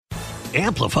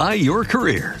Amplify your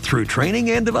career through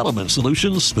training and development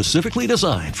solutions specifically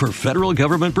designed for federal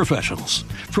government professionals.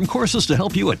 From courses to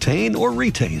help you attain or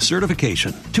retain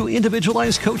certification, to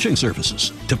individualized coaching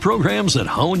services, to programs that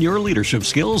hone your leadership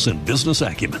skills and business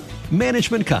acumen,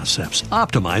 Management Concepts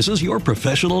optimizes your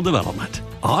professional development.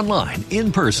 Online,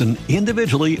 in person,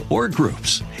 individually, or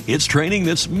groups, it's training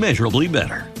that's measurably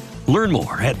better. Learn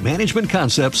more at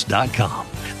managementconcepts.com.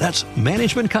 That's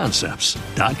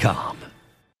managementconcepts.com.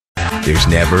 There's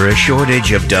never a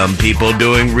shortage of dumb people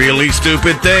doing really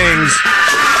stupid things.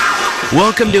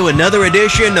 Welcome to another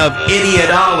edition of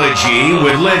Idiotology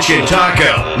with Lynch and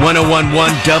Taco. 101.1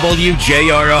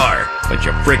 WJRR. Bunch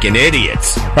of freaking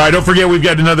idiots. All right, don't forget we've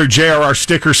got another JRR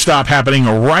sticker stop happening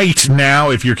right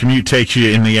now if your commute takes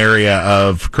you in the area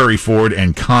of Curry Ford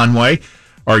and Conway.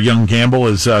 Our Young Gamble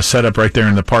is set up right there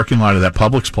in the parking lot of that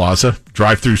Publix Plaza.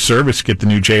 Drive-through service, get the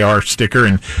new JR sticker,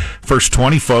 and first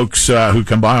 20 folks who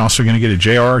come by also going to get a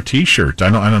JR T-shirt.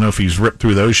 I don't know if he's ripped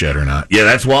through those yet or not. Yeah,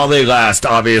 that's while they last,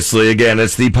 obviously. Again,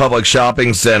 it's the Publix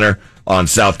Shopping Center on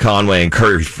South Conway and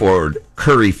Curry Ford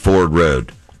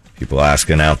Road. People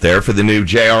asking out there for the new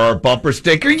JR bumper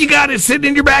sticker. You got it sitting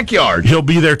in your backyard. He'll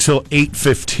be there till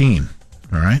 8:15.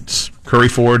 All right, it's Curry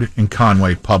Ford and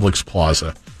Conway, Publix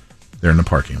Plaza. They're in the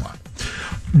parking lot.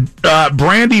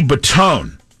 Brandy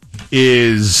Batone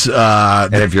is...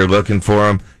 and if you're looking for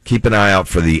them, keep an eye out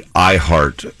for the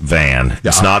iHeart van.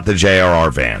 It's not the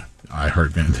JRR van.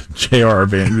 iHeart van. JRR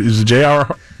van. Is the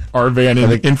JRR van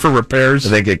in for repairs? I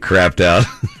think it crapped out.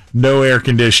 No air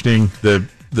conditioning. The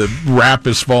wrap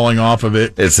is falling off of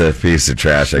it. It's a piece of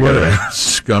trash. What a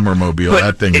scummermobile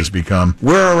that thing has become.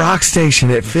 We're a rock station.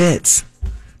 It fits.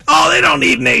 Oh, they don't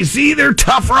need an AC. They're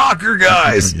tough rocker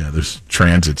guys. Yeah, those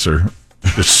transits are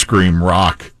just scream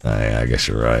rock. Yeah, I guess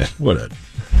you're right. What a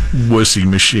wussy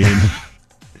machine.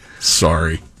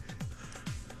 Sorry.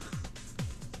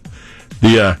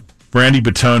 The Brandy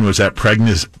Batone was that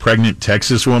pregnant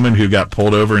Texas woman who got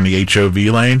pulled over in the HOV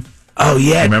lane. Oh,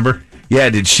 yeah. Remember? Yeah,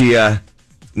 did she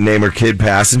name her kid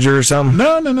Passenger or something?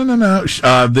 No.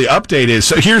 The update is,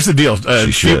 so here's the deal. A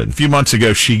few months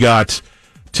ago, she got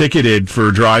ticketed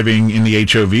for driving in the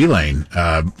HOV lane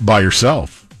by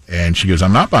herself. And she goes,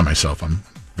 I'm not by myself. I'm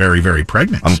very, very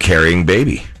pregnant. I'm carrying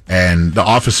baby. And the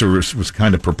officer was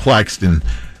kind of perplexed, and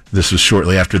this was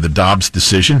shortly after the Dobbs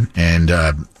decision. And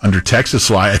under Texas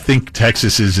law, I think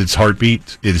Texas is its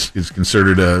heartbeat is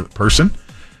considered a person.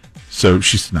 So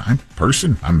she's not a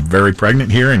person. I'm very pregnant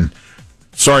here, and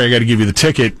sorry, I got to give you the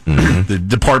ticket. Mm-hmm. The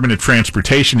Department of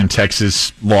Transportation in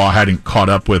Texas law hadn't caught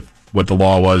up with what the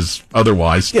law was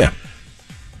otherwise. Yeah.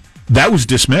 That was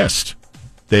dismissed.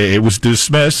 It was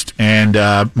dismissed, and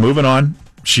moving on,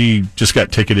 she just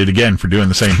got ticketed again for doing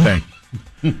the same thing.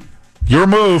 Your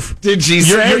move. Did she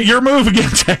say? Your move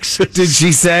again, Texas. Did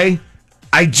she say?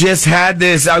 I just had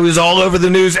this. I was all over the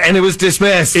news, and it was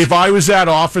dismissed. If I was that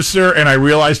officer and I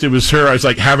realized it was her, I was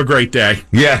like, "Have a great day."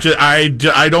 Yeah. I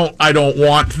don't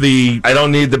want the. I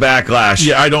don't need the backlash.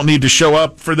 Yeah, I don't need to show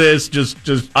up for this. Just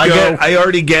go. I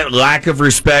already get lack of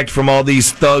respect from all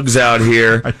these thugs out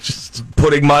here.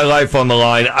 Putting my life on the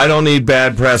line. I don't need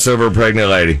bad press over a pregnant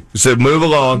lady. So move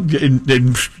along.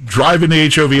 And drive in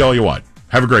the HOV all you want.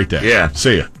 Have a great day. Yeah.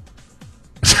 See ya.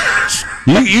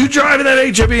 You drive in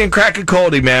that HOV and crack a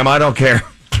coldie, ma'am. I don't care.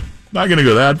 Not going to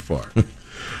go that far. All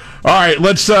right,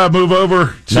 let's move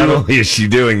over to... Not only is she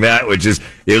doing that, which is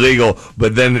illegal,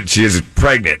 but then she is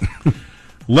pregnant.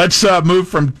 Let's move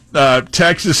from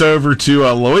Texas over to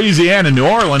Louisiana, New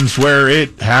Orleans, where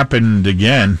it happened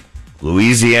again.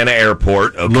 Louisiana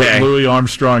Airport, okay. Louis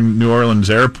Armstrong, New Orleans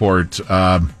Airport,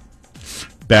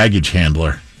 baggage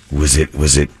handler. Was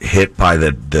it hit by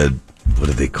the what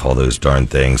do they call those darn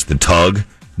things? The tug?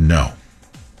 No.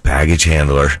 Baggage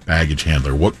handler.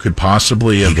 What could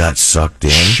possibly have... He got sucked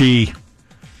in?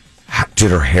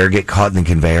 Did her hair get caught in the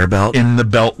conveyor belt? In the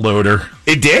belt loader.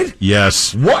 It did?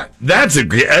 Yes. What? That's a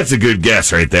good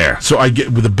guess right there. So I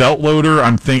get with the belt loader,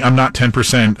 I'm not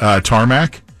 10%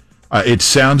 tarmac. It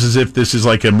sounds as if this is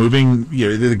like a moving,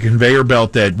 the conveyor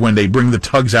belt that when they bring the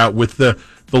tugs out with the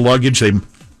luggage, they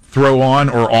throw on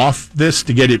or off this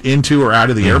to get it into or out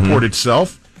of the airport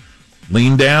itself.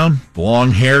 Leaned down,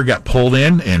 long hair got pulled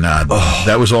in, and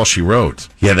that was all she wrote.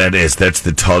 Yeah, that's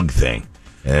the tug thing.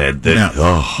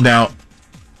 Now,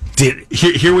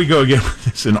 here we go again with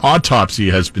this. An autopsy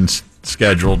has been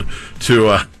scheduled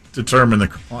to determine the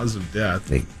cause of death.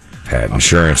 They had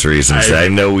insurance reasons. I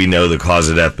know we know the cause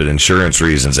of death, but insurance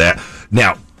reasons.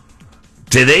 Now,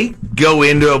 did they go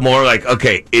into it more like,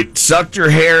 okay, it sucked her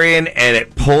hair in and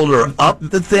it pulled her up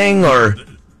the thing, or...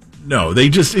 No, they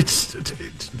just, this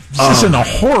isn't a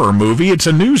horror movie, it's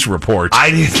a news report.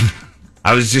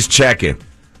 I was just checking.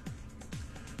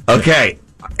 Okay.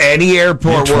 Any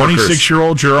airport workers.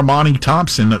 26-year-old Jeremiah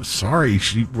Thompson. Sorry,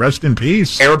 rest in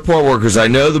peace. Airport workers, I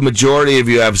know the majority of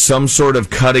you have some sort of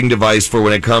cutting device for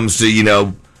when it comes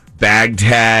to, bag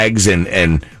tags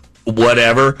and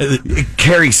whatever.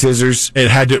 Carry scissors. It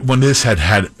had to, when this had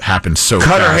happened so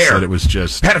cut fast her hair. that it was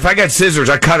just... Pat, if I got scissors,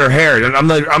 I cut her hair.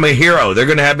 I'm a hero. They're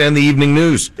going to have me on the evening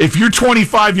news. If you're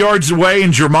 25 yards away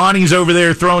and Germani's over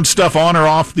there throwing stuff on or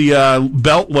off the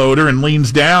belt loader and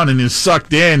leans down and is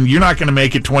sucked in, you're not going to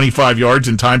make it 25 yards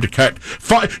in time to cut.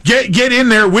 Get in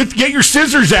there get your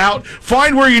scissors out.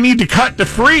 Find where you need to cut to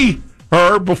free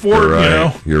her before,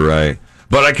 You're right.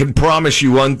 But I can promise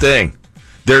you one thing.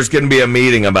 There's going to be a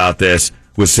meeting about this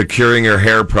with securing your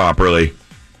hair properly.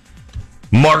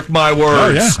 Mark my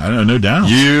words. Oh, yeah. I know, no doubt.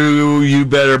 You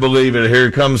better believe it. Here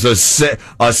comes a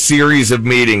series of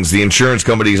meetings. The insurance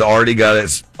company's already got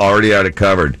it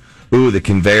covered. Ooh, the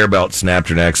conveyor belt snapped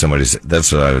her neck. Somebody said,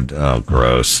 that's what I would,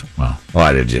 gross. Wow.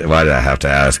 Why did I have to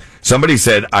ask? Somebody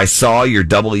said, I saw your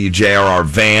WJRR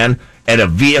van at a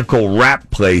vehicle wrap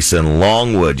place in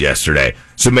Longwood yesterday.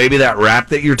 So maybe that wrap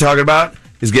that you're talking about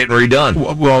is getting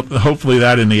redone. Well, hopefully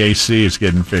that in the AC is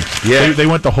getting fixed. Yeah. They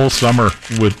went the whole summer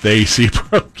with the AC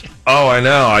broken. Oh, I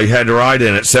know. I had to ride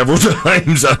in it several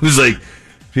times. I was like,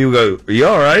 people go, are you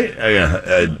all right?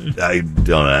 I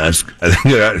don't ask. I think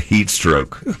I got heat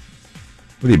stroke. What,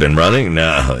 have you been running?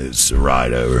 No, it's a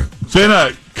ride over. It's been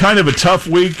a kind of a tough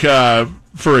week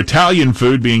for Italian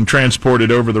food being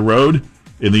transported over the road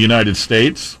in the United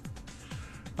States.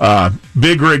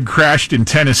 Big rig crashed in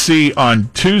Tennessee on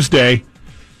Tuesday,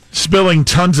 spilling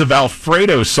tons of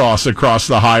Alfredo sauce across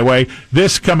the highway.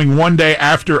 This coming one day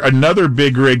after another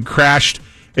big rig crashed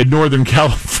in Northern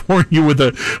California with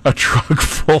a truck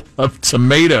full of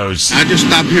tomatoes. I just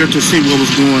stopped here to see what was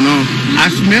going on. I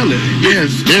smell it.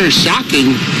 Yes, very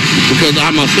shocking because I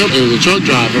myself is a truck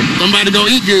driver. Somebody gonna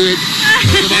eat good.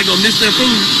 Somebody gonna miss their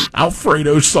food.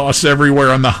 Alfredo sauce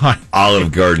everywhere on the highway.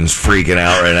 Olive Garden's freaking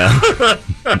out right now.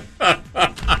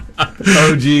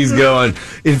 OG's going,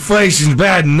 inflation's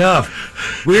bad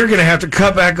enough. We're going to have to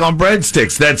cut back on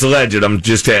breadsticks. That's alleged. I'm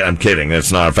kidding.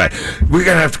 That's not a fact. We're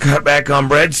going to have to cut back on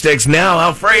breadsticks. Now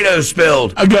Alfredo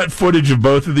spilled. I got footage of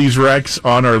both of these wrecks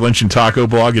on our Lynch and Taco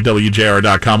blog at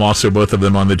WJR.com. Also, both of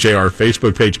them on the JR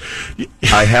Facebook page.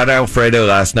 I had Alfredo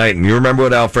last night, and you remember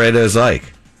what Alfredo is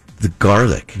like? The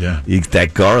garlic. Yeah.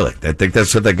 That garlic. I think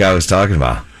that's what that guy was talking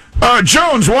about.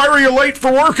 Jones, why were you late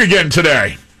for work again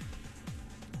today?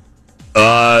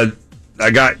 I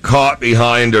got caught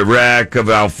behind a rack of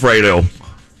Alfredo.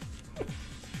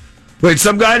 Wait,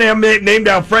 some guy named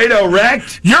Alfredo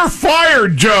wrecked? You're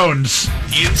fired, Jones.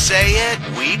 You say it,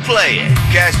 we play it.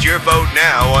 Cast your vote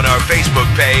now on our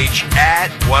Facebook page at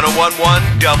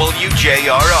 1011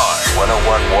 WJRR.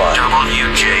 1011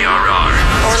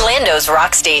 WJRR. Orlando's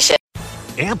rock station.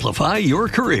 Amplify your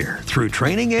career through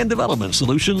training and development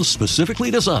solutions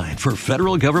specifically designed for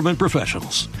federal government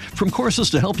professionals. From courses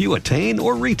to help you attain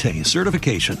or retain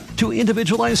certification, to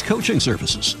individualized coaching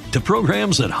services, to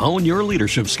programs that hone your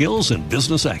leadership skills and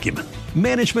business acumen,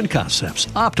 Management Concepts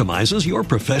optimizes your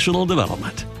professional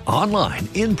development. Online,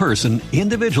 in person,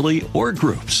 individually, or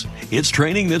groups, it's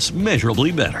training that's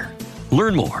measurably better.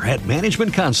 Learn more at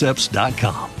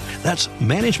managementconcepts.com. That's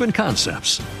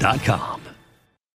managementconcepts.com.